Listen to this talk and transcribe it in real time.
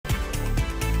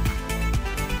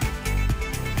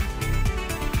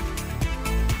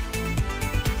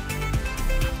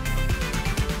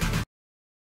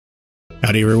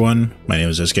Howdy everyone, my name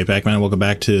is skpacman and welcome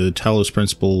back to Talos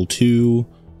Principle 2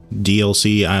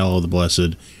 DLC Isle of the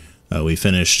Blessed. We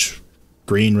finished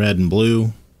green, red, and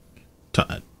blue.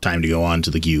 Time to go on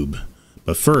to the cube.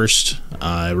 But first,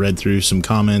 I read through some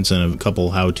comments and a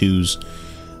couple how-tos.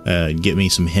 Get me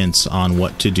some hints on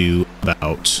what to do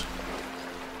about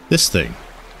this thing.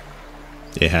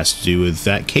 It has to do with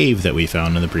that cave that we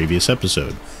found in the previous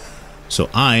episode. So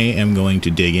I am going to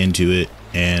dig into it,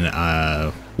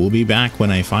 and we'll be back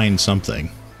when I find something.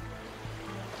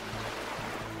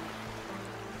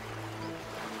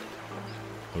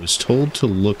 I was told to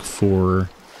look for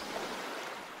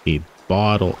a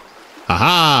bottle.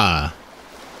 Aha!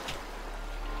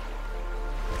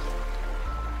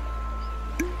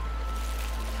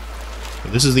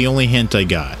 This is the only hint I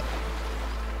got.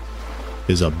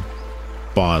 Is a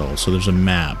bottle. So there's a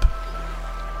map.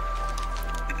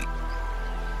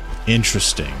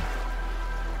 Interesting.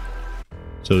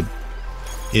 So,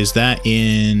 is that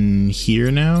in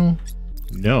here now?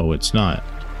 No, it's not.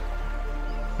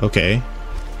 Okay.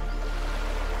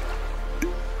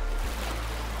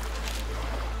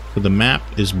 So the map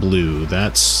is blue.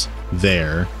 That's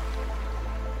there.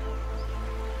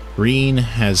 Green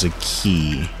has a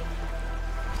key.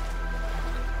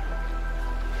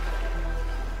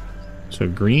 So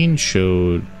green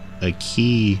showed a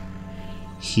key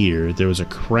here. There was a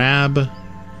crab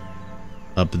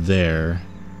up there.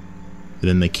 And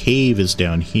then the cave is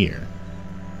down here.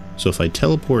 So if I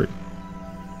teleport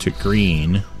to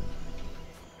green,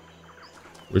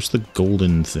 where's the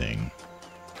golden thing?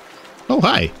 Oh,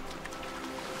 hi!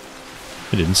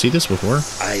 I didn't see this before.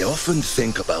 I often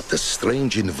think about the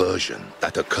strange inversion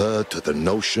that occurred to the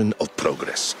notion of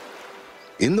progress.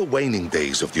 In the waning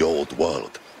days of the old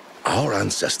world, our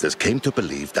ancestors came to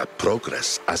believe that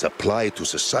progress as applied to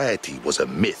society was a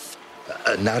myth,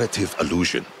 a narrative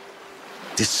illusion.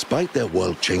 Despite their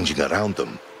world changing around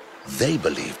them, they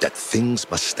believed that things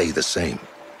must stay the same.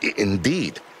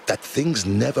 Indeed, that things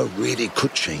never really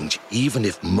could change, even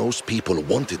if most people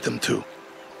wanted them to.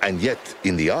 And yet,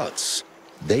 in the arts,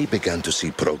 they began to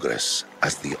see progress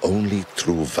as the only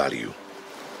true value.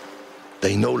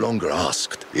 They no longer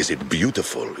asked, is it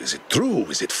beautiful? Is it true?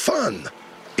 Is it fun?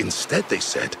 Instead, they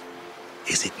said,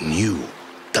 is it new?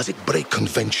 Does it break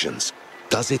conventions?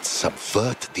 Does it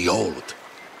subvert the old?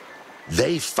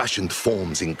 They fashioned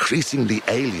forms increasingly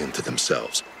alien to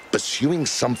themselves, pursuing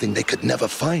something they could never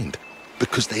find,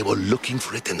 because they were looking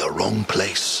for it in the wrong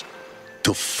place.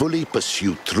 To fully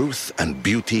pursue truth and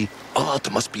beauty, art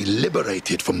must be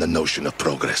liberated from the notion of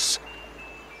progress.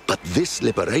 But this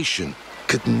liberation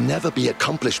could never be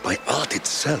accomplished by art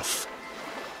itself.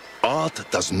 Art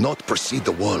does not precede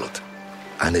the world,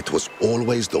 and it was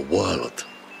always the world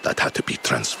that had to be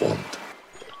transformed.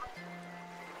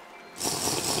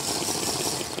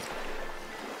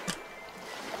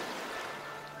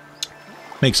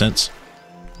 Makes sense.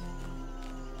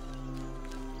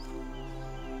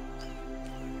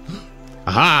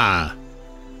 Aha!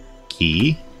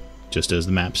 Key, just as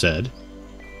the map said.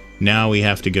 Now we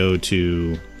have to go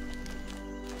to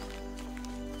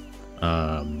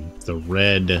the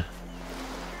red.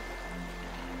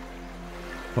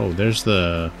 Oh, there's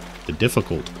the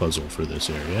difficult puzzle for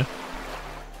this area.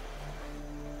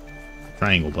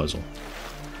 Triangle puzzle,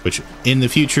 which in a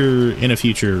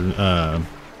future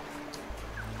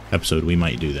episode we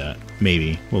might do that.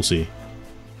 Maybe. We'll see.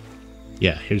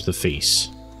 Yeah, here's the face.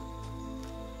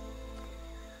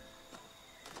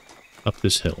 Up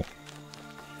this hill.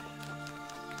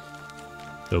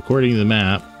 So according to the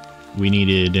map, we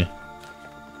needed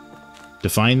to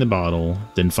find the bottle,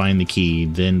 then find the key,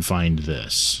 then find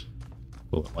this.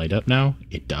 Will it light up now?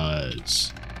 It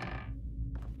does.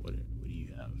 What do you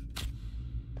have?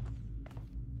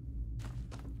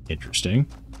 Interesting.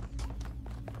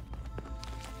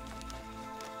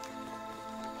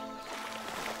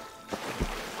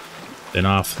 Then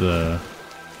off the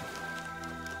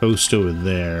coast over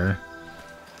there.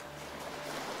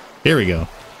 Here we go.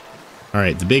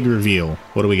 Alright, the big reveal.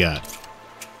 What do we got?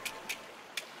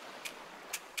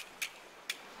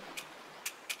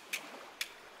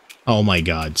 Oh my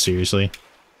god, seriously?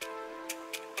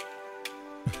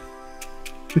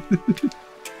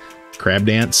 Crab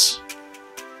dance?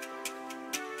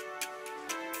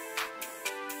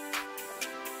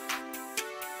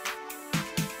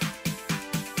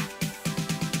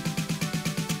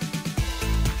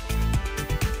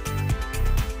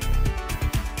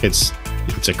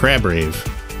 It's a crab rave.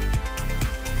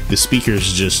 The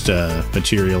speakers just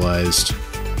materialized.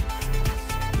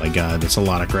 My god, that's a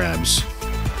lot of crabs.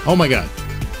 Oh my god.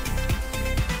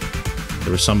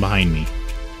 There was some behind me.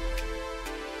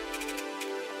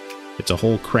 It's a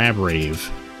whole crab rave.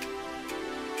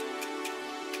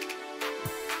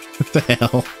 What the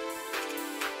hell?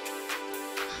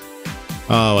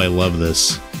 Oh, I love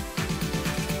this.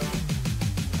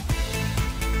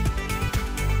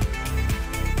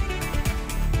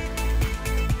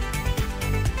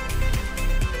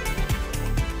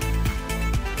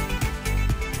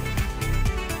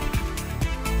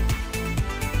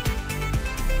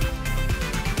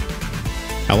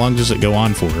 How long does it go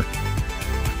on for?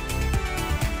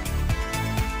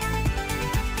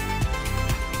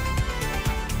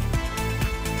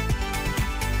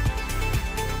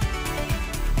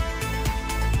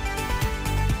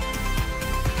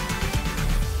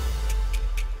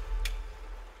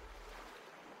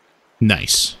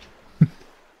 Nice.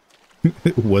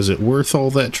 Was it worth all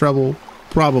that trouble?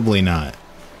 Probably not.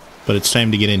 But it's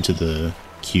time to get into the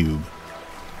cube.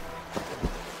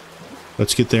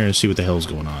 Let's get there and see what the hell's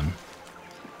going on.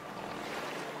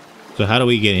 So how do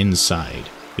we get inside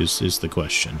is the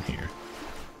question here.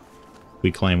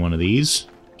 We climb one of these.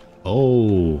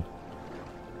 Oh.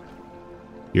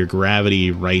 Your gravity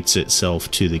rights itself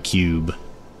to the cube.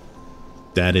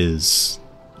 That is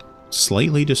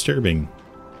slightly disturbing.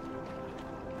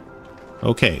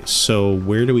 Okay, so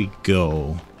where do we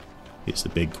go is the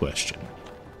big question.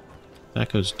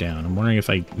 That goes down. I'm wondering if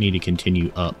I need to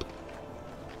continue up.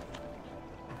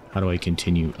 How do I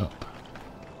continue up?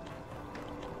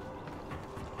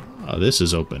 Oh, this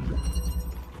is open.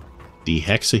 The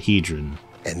hexahedron.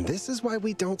 And this is why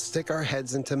we don't stick our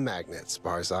heads into magnets,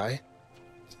 Barzai.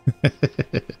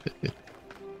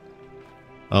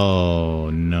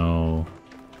 Oh, no.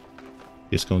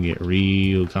 It's gonna get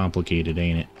real complicated,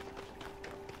 ain't it?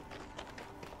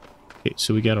 Okay,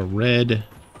 so we got a red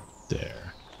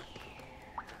there.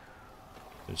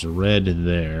 There's a red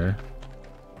there.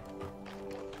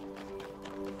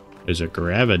 There's a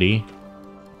gravity.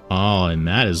 Oh, and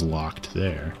that is locked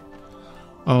there.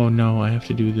 Oh no, I have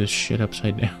to do this shit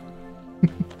upside down.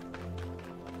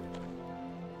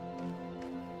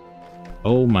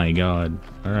 Oh my god.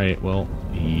 Alright, well,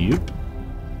 yep.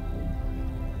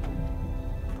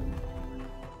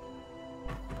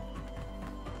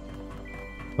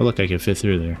 Oh look, I can fit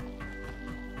through there.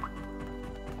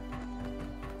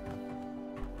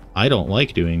 I don't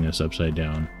like doing this upside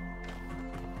down.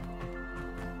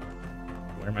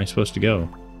 Where am I supposed to go?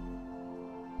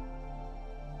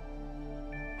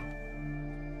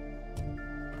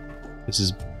 This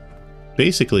is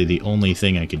basically the only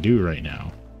thing I could do right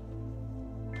now.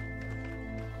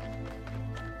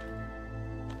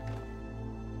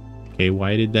 Okay,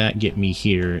 why did that get me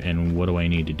here, and what do I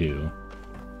need to do?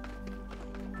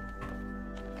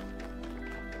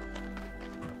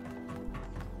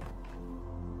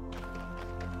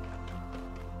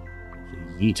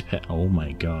 Yeet pet. Oh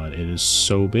my god, it is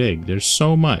so big. There's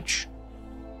so much.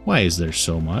 Why is there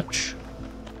so much?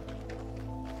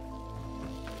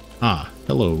 Ah,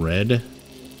 hello, red.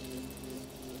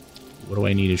 What do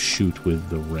I need to shoot with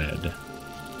the red?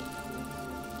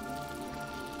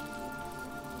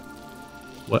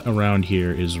 What around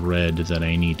here is red that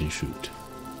I need to shoot?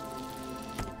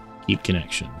 Keep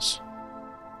connections.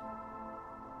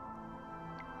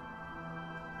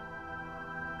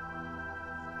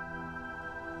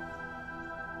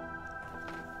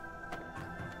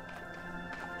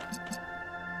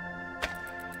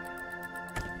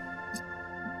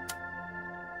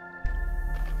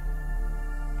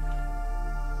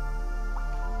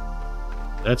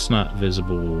 That's not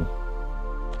visible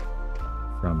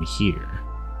from here.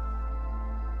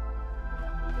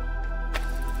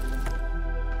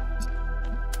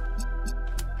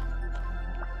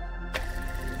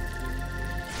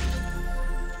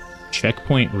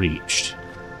 Checkpoint reached.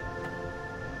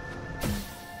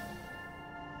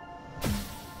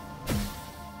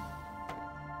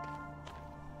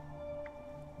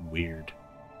 Weird.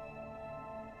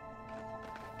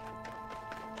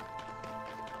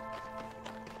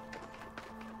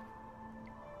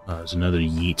 There's another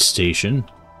yeet station.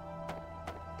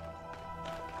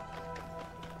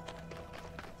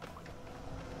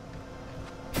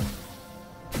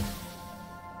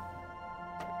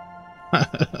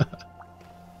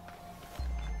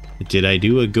 Did I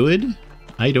do a good?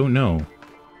 I don't know.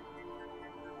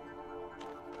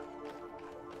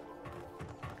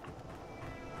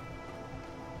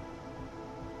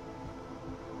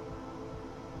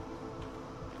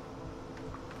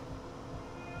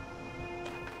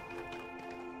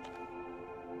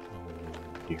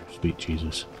 Oh, dear sweet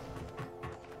Jesus.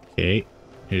 Okay,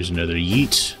 here's another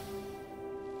yeet.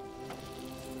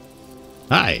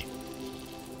 Hi.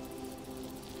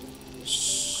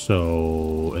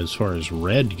 So, as far as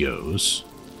red goes,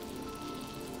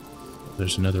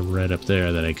 there's another red up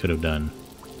there that I could have done.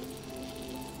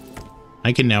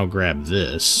 I can now grab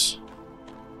this.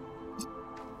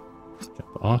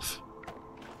 Jump off.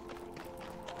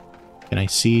 Can I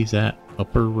see that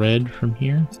upper red from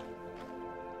here?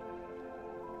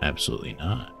 Absolutely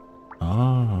not.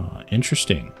 Ah,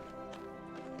 interesting.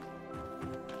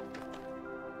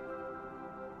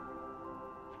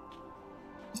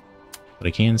 But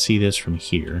I can see this from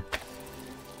here.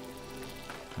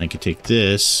 I could take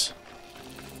this.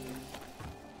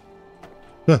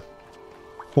 Huh.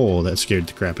 Oh, that scared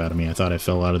the crap out of me. I thought I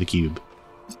fell out of the cube.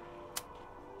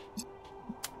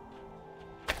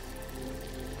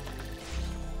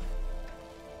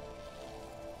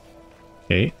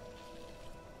 Okay.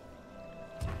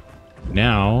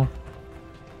 Now,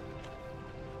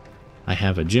 I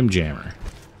have a gym jammer.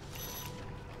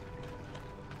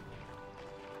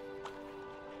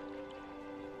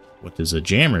 What does a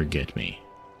jammer get me?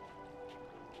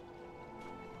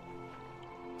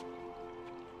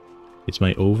 It's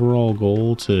my overall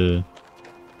goal to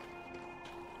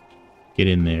get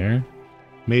in there,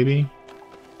 maybe?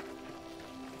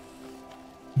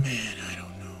 Man, I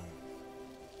don't know.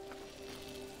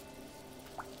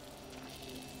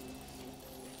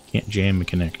 Can't jam a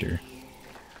connector.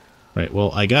 Right,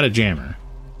 well, I got a jammer.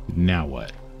 Now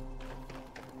what?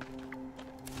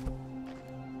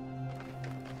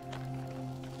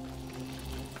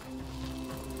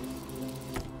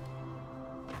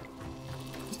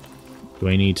 Do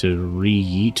I need to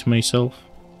re-yeet myself?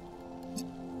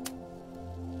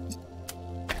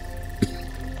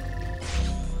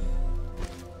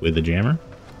 With the jammer?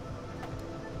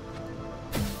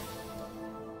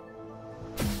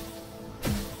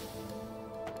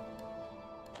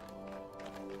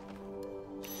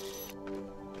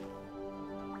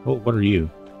 Oh, what are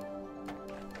you?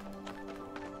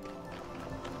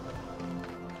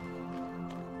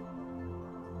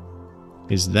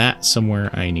 Is that somewhere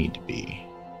I need to be?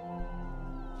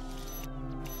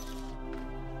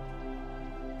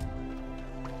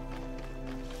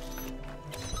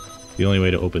 The only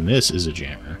way to open this is a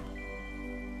jammer.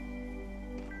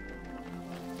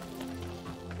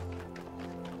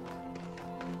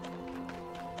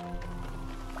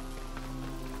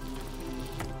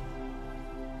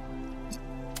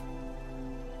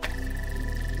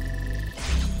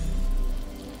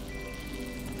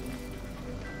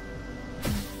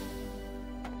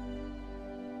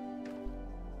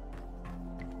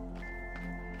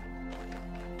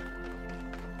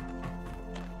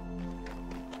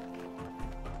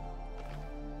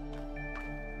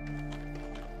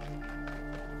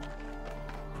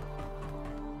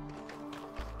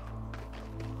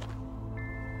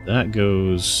 That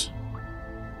goes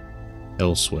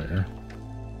elsewhere.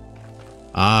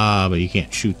 Ah, but you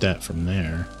can't shoot that from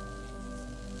there.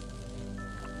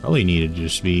 Probably needed to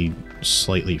just be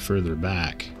slightly further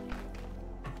back.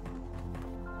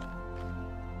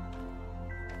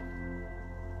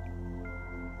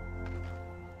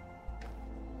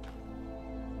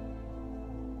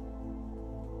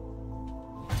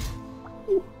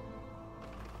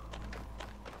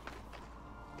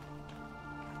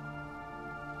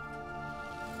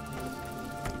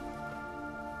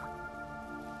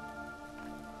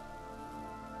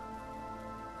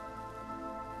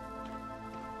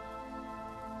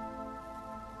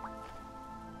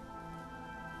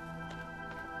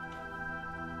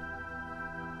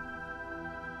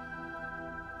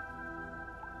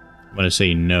 I'm gonna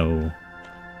say no.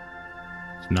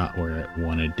 It's not where it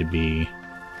wanted to be.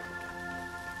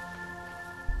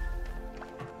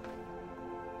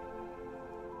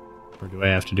 Or do I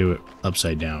have to do it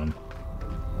upside down?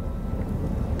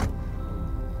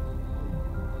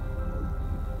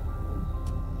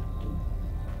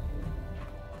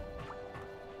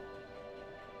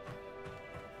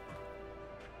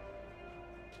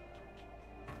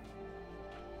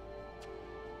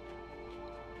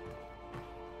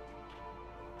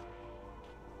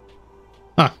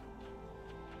 Huh.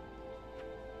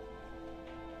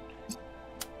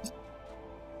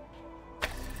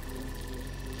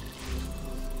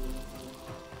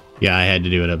 Yeah, I had to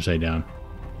do it upside down.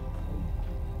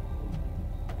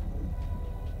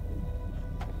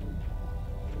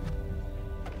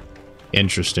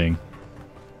 Interesting.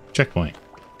 Checkpoint.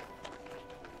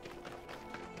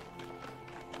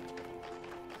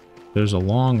 There's a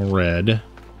long red.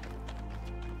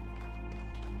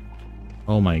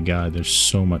 Oh my god, there's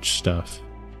so much stuff.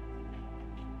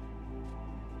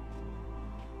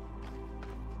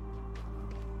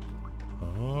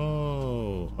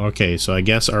 Oh, okay, so I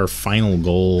guess our final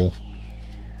goal...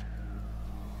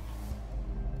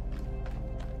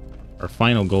 Our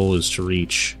final goal is to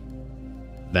reach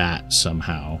that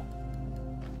somehow.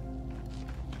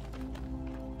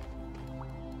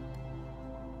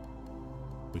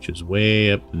 Which is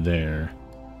way up there.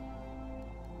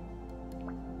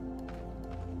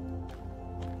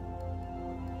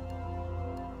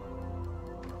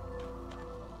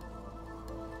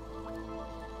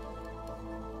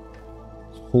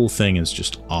 This whole thing is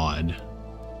just odd.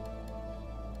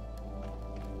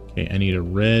 Okay, I need a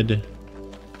red.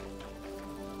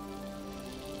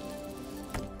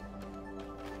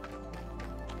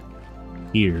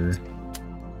 Here.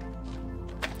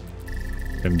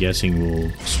 I'm guessing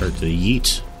we'll start to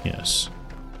yeet. Yes.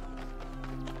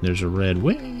 There's a red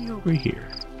way over here.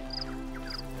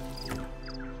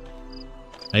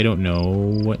 I don't know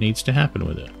what needs to happen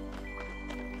with it.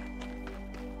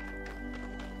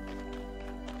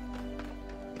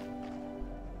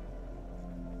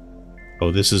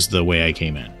 Oh, this is the way I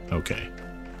came in. Okay.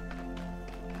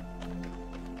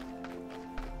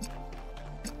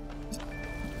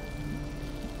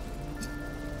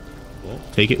 Well,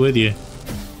 take it with you.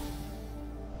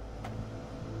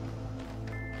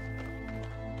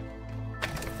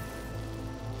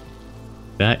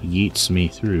 That yeets me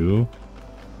through.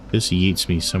 This yeets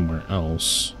me somewhere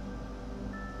else.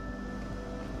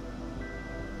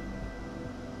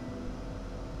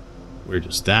 Where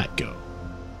does that go?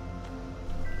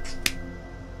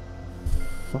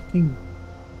 Fucking...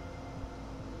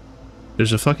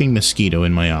 There's a fucking mosquito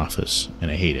in my office, and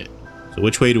I hate it. So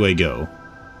which way do I go?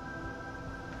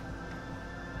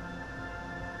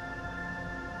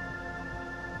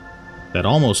 That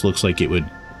almost looks like it would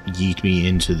yeet me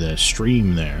into the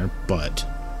stream there, but...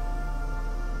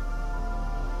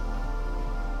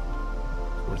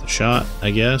 worth a shot,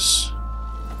 I guess.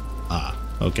 Ah,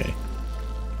 okay.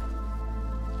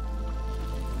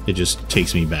 It just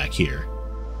takes me back here.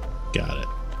 Got it.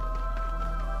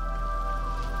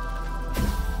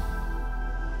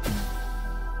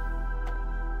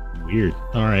 Weird.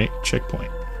 Alright,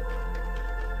 checkpoint.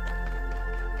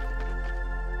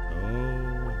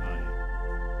 Oh, hi.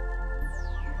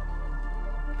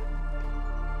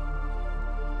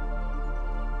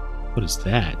 What is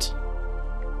that?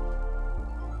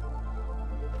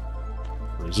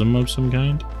 Prism of some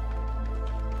kind?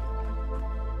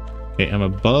 Okay, I'm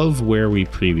above where we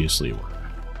previously were.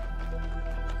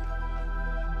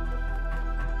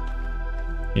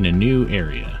 In a new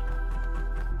area.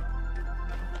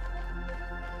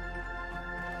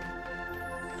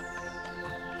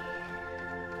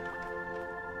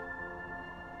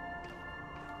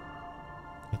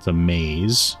 It's a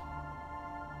maze.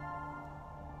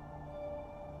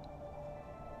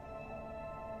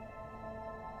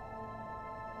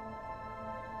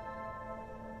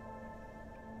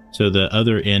 So the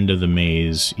other end of the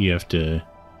maze, you have to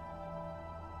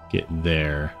get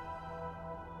there.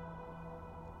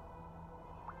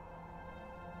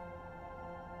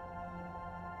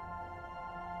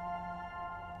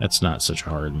 That's not such a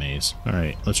hard maze.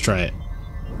 Alright, let's try it.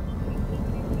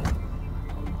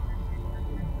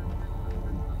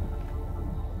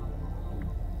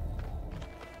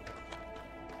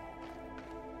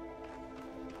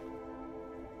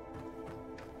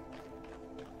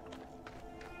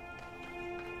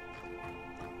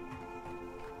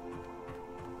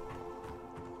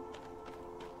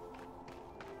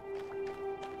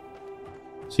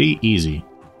 See? Easy.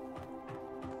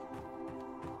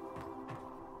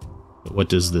 But what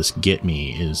does this get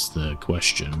me is the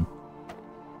question.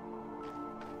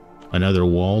 Another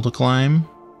wall to climb?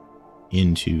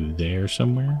 Into there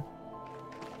somewhere?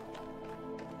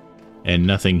 And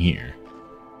nothing here.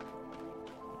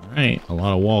 Alright, a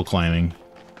lot of wall climbing.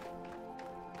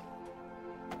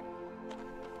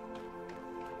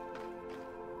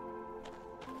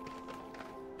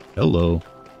 Hello.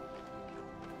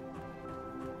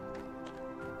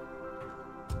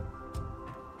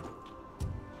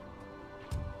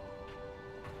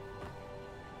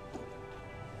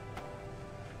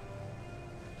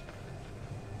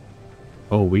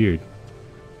 Oh, weird.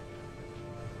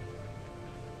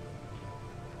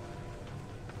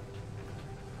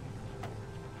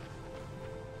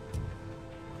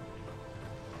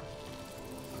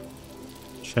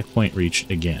 Checkpoint reached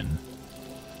again.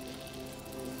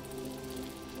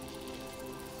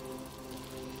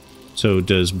 So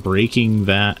does breaking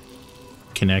that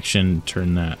connection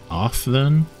turn that off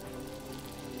then?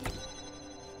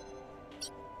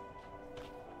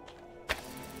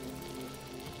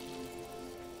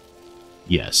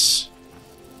 Yes.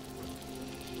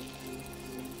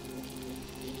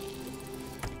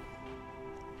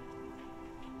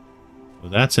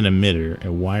 Well, that's an emitter,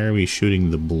 and why are we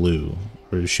shooting the blue?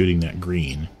 Or shooting that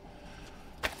green?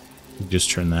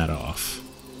 Just turn that off.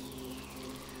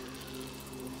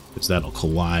 because that'll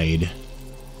collide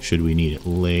should we need it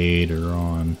later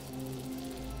on.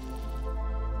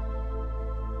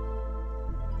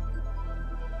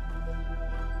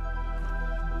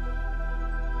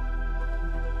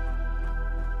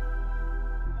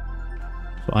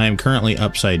 So I am currently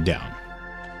upside down.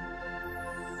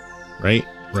 Right?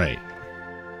 Right.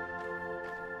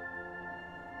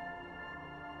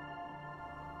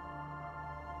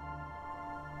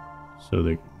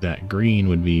 So that green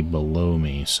would be below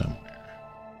me somewhere.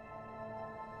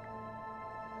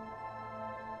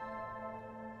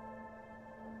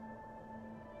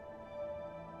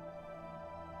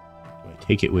 Do I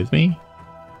take it with me?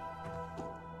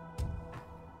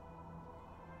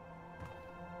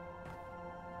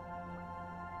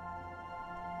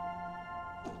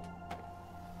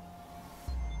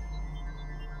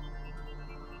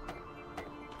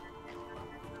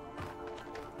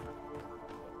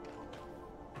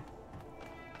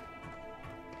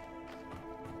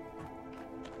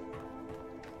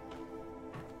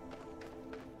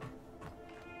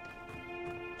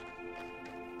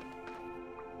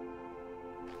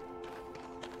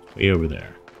 Way over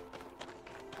there.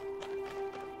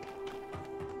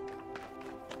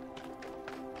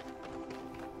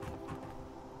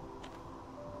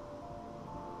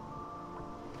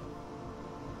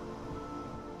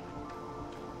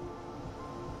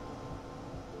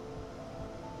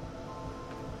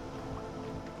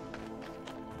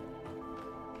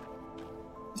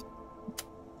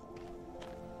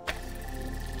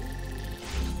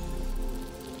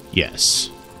 Yes.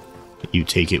 You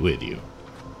take it with you.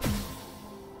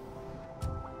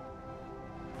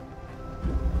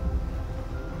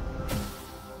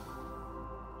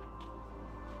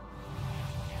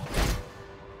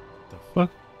 Fuck.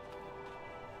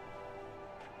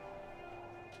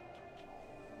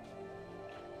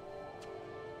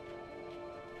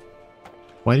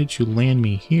 Why did you land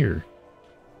me here?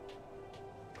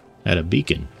 At a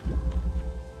beacon.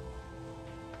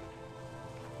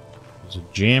 There's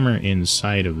a jammer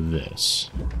inside of this.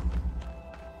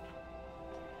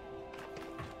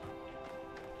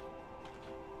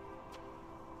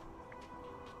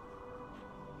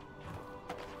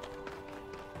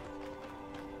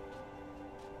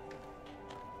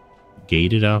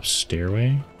 Gated off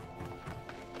stairway?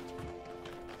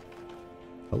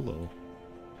 Hello.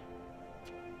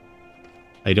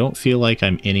 I don't feel like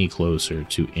I'm any closer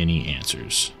to any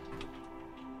answers.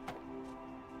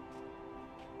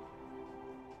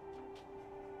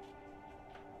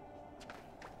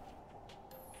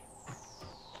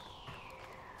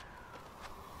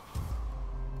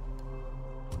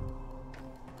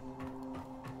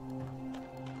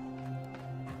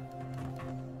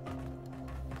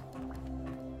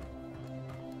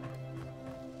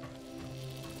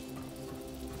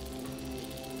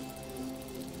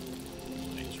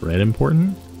 Red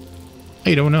important?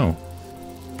 I don't know.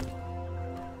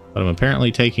 But I'm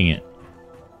apparently taking it.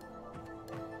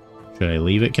 Should I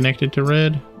leave it connected to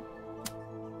red?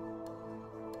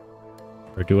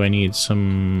 Or do I need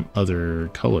some other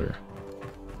color?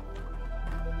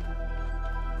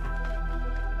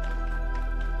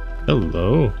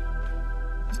 Hello.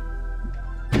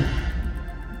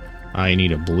 I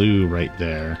need a blue right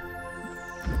there.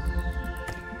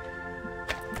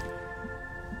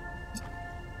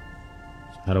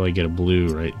 How do I get a blue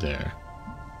right there?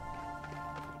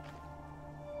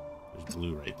 There's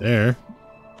blue right there.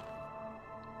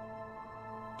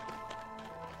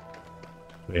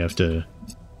 We have to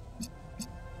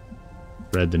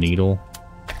thread the needle.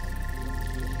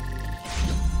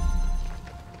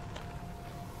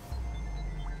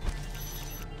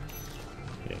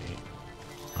 Okay.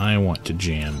 I want to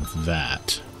jam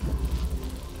that.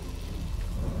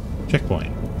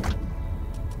 Checkpoint.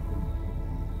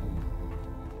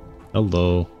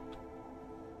 Hello.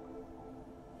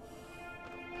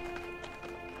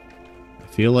 I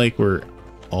feel like we're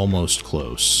almost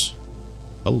close.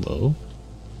 Hello.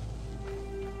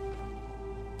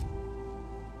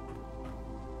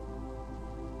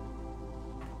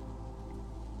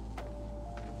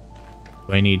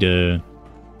 Do I need to...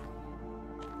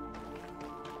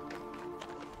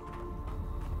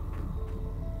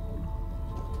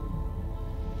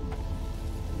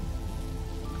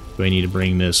 Do I need to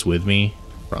bring this with me?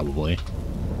 Probably.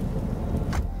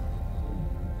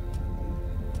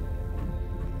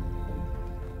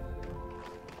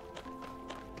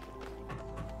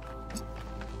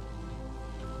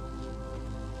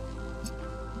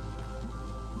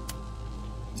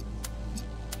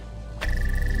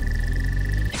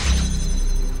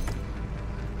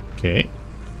 Okay.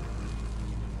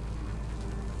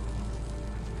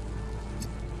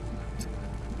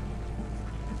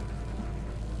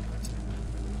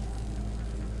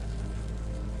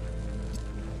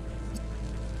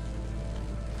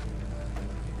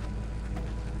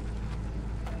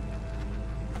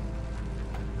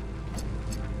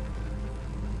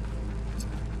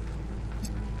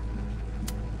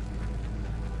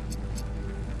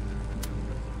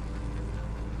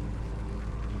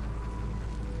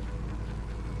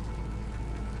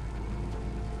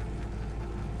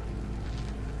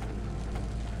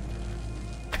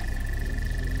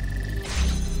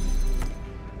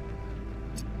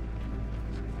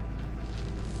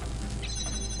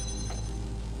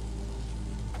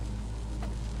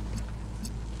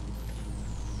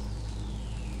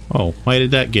 Oh, why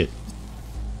did that get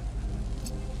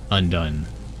undone?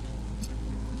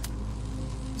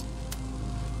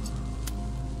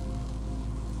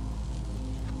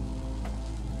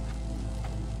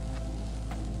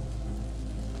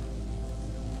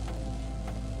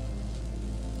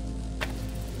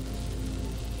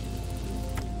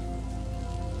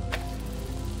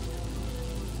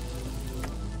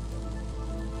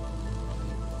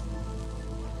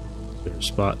 Is there a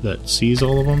spot that sees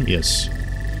all of them? Yes.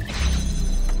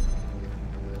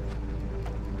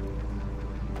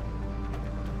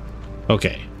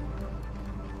 Okay.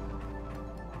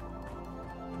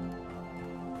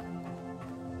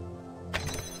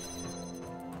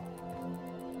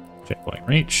 Checkpoint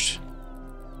reached.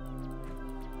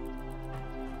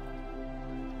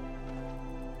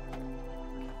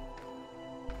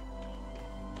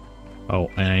 Oh,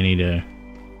 and I need to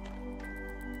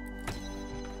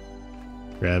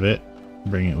grab it,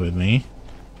 bring it with me.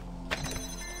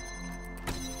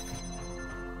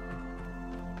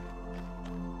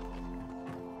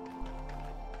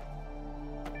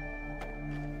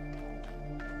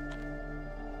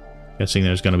 Guessing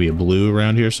there's going to be a blue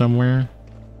around here somewhere.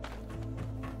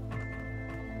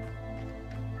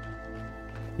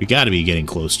 We got to be getting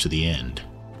close to the end.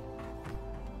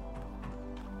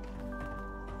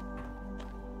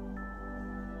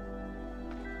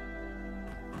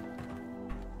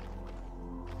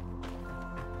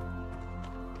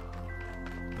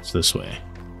 It's this way.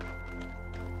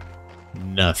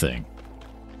 Nothing.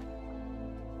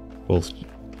 Both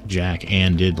Jack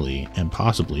and Diddley, and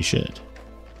possibly shit.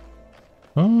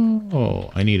 Oh,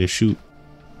 I need to shoot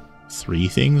 3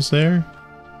 things there?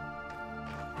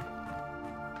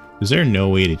 Is there no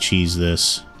way to cheese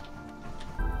this?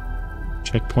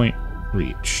 Checkpoint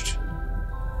reached.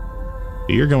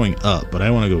 You're going up, but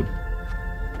I want to go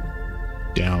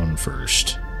down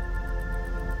first.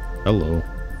 Hello.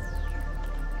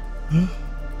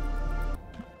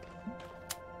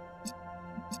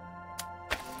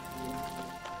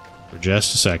 For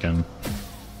just a second.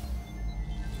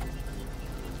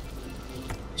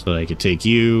 So that I could take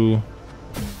you.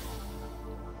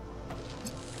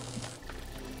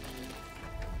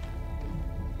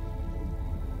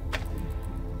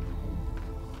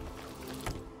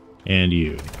 And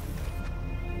you.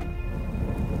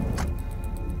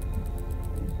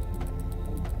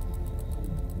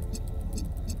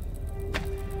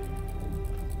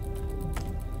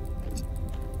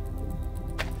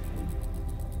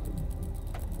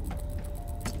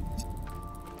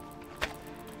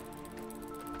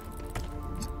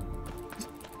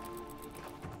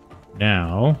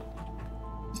 Now,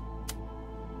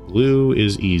 blue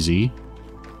is easy.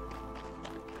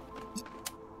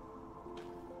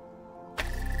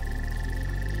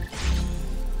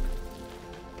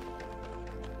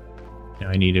 Now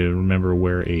I need to remember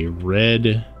where a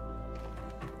red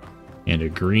and a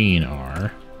green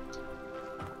are.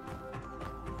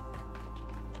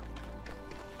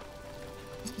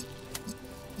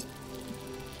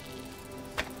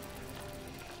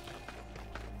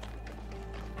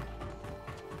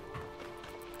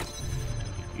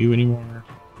 You anymore?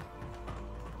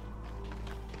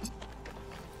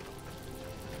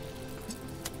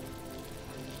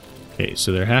 Okay,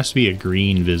 so there has to be a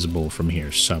green visible from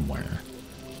here somewhere.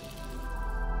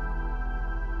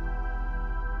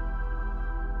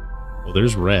 Well,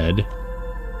 there's red.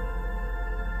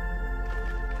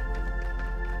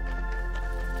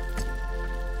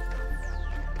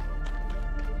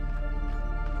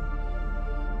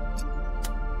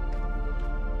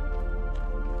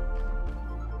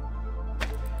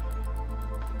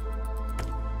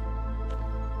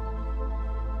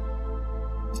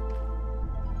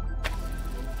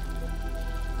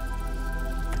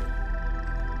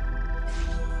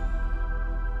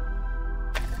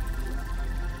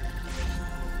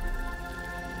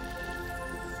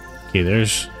 Okay,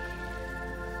 there's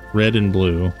red and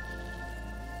blue.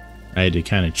 I had to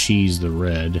kind of cheese the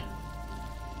red. Is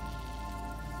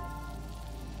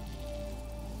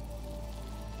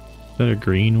that a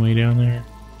green way down there?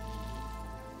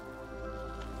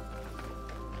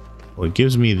 Well, it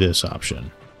gives me this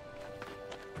option.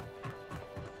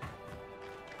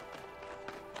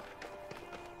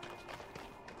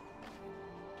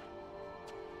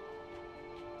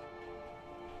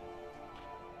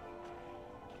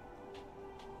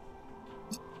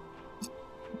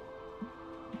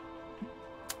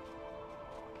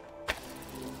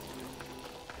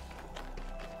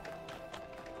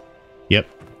 Yep.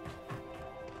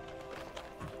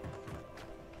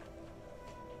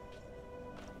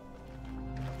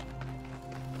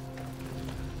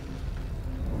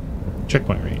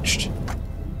 Checkpoint reached.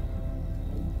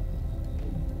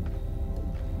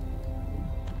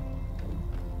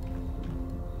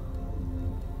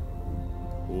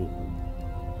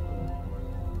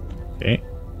 Okay.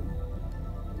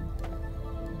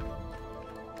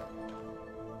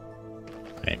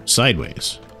 Okay,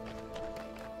 sideways.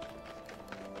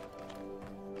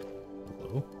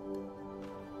 Hello?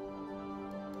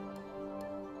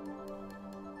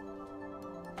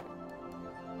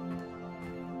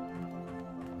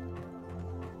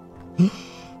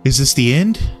 Is this the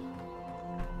end?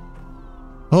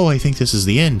 Oh, I think this is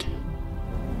the end.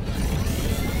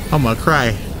 I'm gonna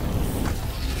cry.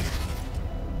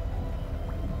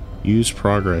 Use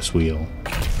progress wheel.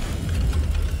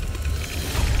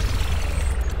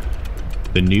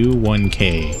 The new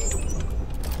 1K.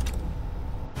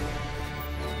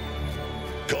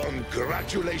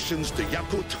 Congratulations to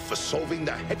Yakut for solving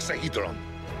the hexahedron.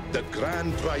 The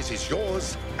grand prize is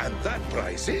yours, and that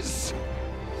prize is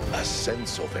a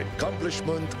sense of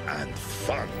accomplishment and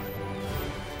fun.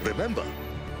 Remember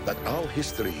that our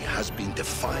history has been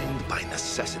defined by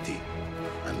necessity,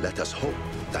 and let us hope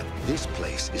that this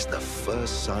place is the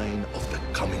first sign of the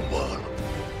coming world.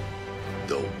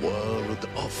 The world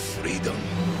of freedom.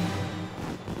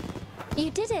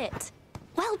 You did it!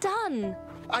 Well done!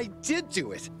 I did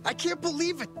do it. I can't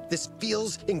believe it. This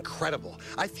feels incredible.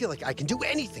 I feel like I can do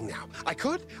anything now. I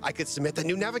could submit the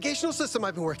new navigational system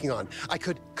I've been working on.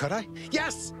 Could I?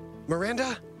 Yes!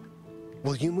 Miranda,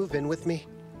 will you move in with me?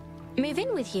 Move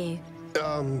in with you?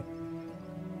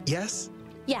 Yes?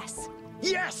 Yes.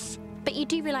 Yes! But you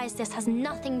do realize this has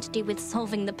nothing to do with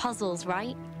solving the puzzles,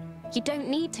 right? You don't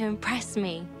need to impress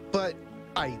me. But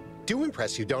I do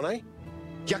impress you, don't I?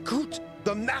 Yakut,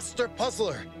 the master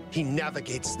puzzler. He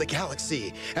navigates the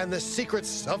galaxy and the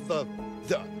secrets of the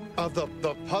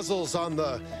puzzles on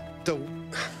the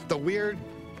weird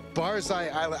bars.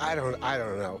 I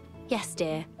don't know. Yes,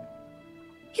 dear.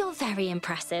 You're very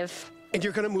impressive. And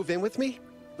you're gonna move in with me?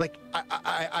 Like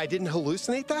I didn't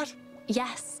hallucinate that?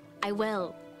 Yes, I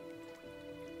will.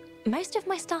 Most of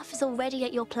my stuff is already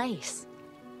at your place.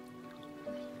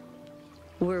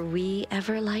 Were we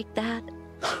ever like that?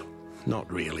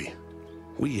 Not really.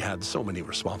 We had so many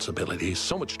responsibilities,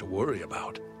 so much to worry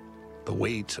about. The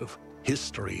weight of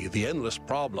history, the endless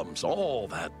problems, all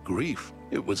that grief.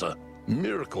 It was a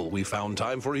miracle we found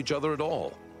time for each other at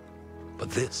all.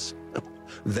 But this,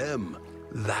 them,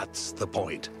 that's the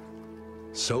point.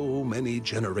 So many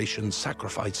generations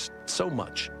sacrificed so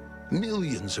much.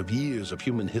 Millions of years of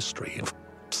human history, of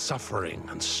suffering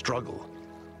and struggle.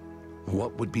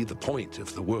 What would be the point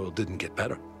if the world didn't get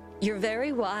better? You're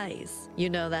very wise, you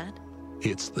know that?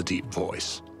 It's the deep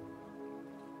voice.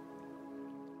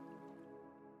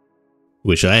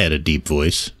 Wish I had a deep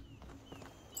voice.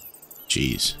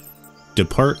 Jeez.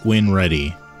 Depart when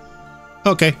ready.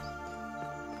 Okay.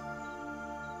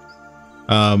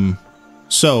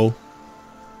 So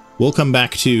we'll come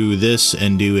back to this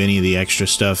and do any of the extra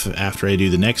stuff after I do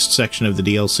the next section of the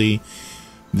DLC.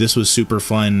 This was super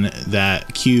fun.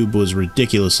 That cube was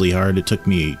ridiculously hard. It took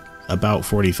me about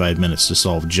 45 minutes to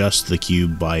solve just the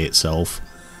cube by itself.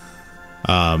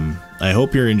 I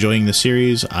hope you're enjoying the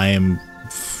series. I am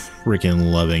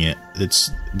freaking loving it.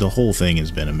 The whole thing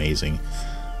has been amazing.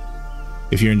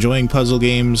 If you're enjoying puzzle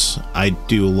games, I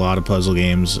do a lot of puzzle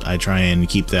games. I try and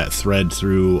keep that thread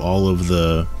through all of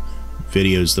the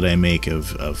videos that I make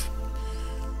of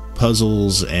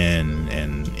puzzles and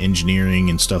engineering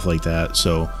and stuff like that.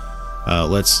 So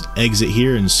let's exit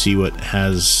here and see what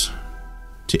has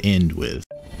to end with.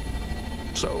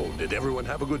 So, did everyone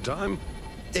have a good time?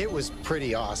 It was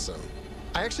pretty awesome.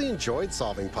 I actually enjoyed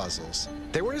solving puzzles.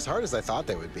 They weren't as hard as I thought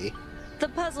they would be. The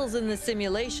puzzles in the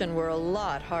simulation were a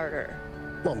lot harder.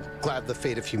 Well, I'm glad the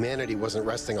fate of humanity wasn't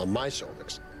resting on my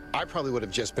shoulders. I probably would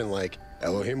have just been like,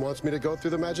 Elohim wants me to go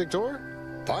through the magic door?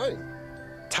 Fine.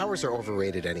 Towers are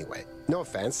overrated anyway. No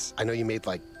offense, I know you made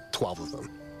like 12 of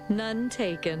them. None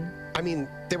taken. I mean,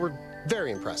 they were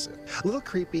very impressive. A little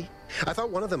creepy. I thought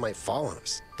one of them might fall on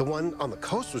us. The one on the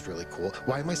coast was really cool.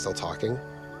 Why am I still talking?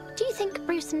 Do you think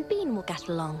Bruce and Bean will get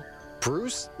along?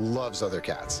 Bruce loves other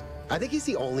cats. I think he's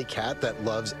the only cat that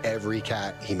loves every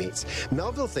cat he meets.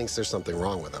 Melville thinks there's something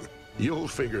wrong with him. You'll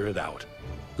figure it out.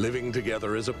 Living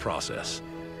together is a process.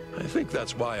 I think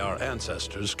that's why our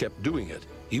ancestors kept doing it,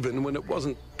 even when it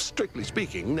wasn't, strictly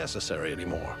speaking, necessary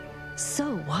anymore.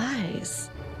 So wise.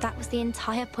 That was the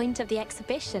entire point of the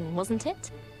exhibition, wasn't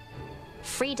it?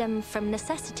 Freedom from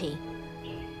necessity.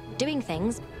 Doing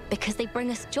things because they bring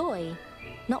us joy,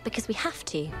 not because we have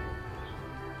to.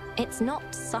 It's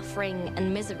not suffering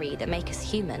and misery that make us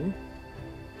human.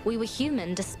 We were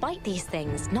human despite these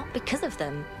things, not because of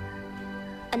them.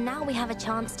 And now we have a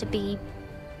chance to be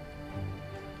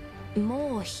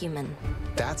more human.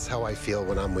 That's how I feel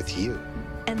when I'm with you.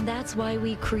 And that's why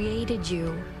we created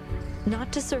you.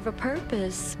 Not to serve a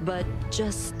purpose, but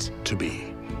just To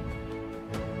be.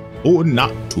 Or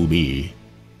not to be.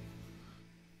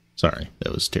 Sorry,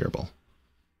 that was terrible.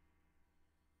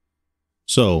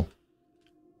 So,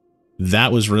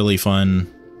 that was really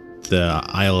fun. The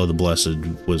Isle of the Blessed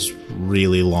was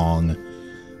really long.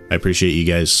 I appreciate you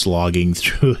guys slogging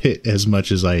through it as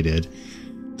much as I did.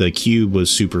 The cube was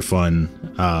super fun.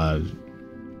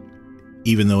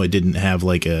 Even though it didn't have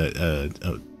like a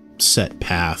set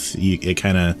path, it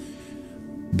kind of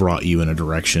brought you in a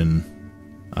direction.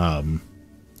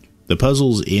 The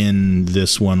puzzles in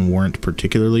this one weren't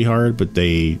particularly hard, but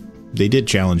they did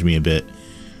challenge me a bit.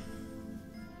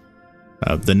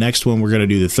 The next one, we're going to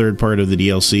do the third part of the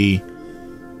DLC,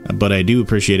 but I do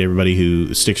appreciate everybody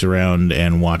who sticks around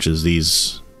and watches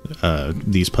these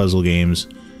puzzle games.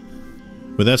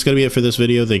 But that's going to be it for this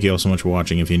video. Thank you all so much for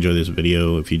watching. If you enjoy this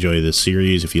video, if you enjoy this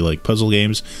series, if you like puzzle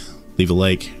games, leave a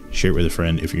like, share it with a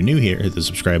friend. If you're new here, hit the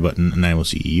subscribe button, and I will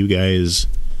see you guys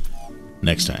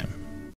next time.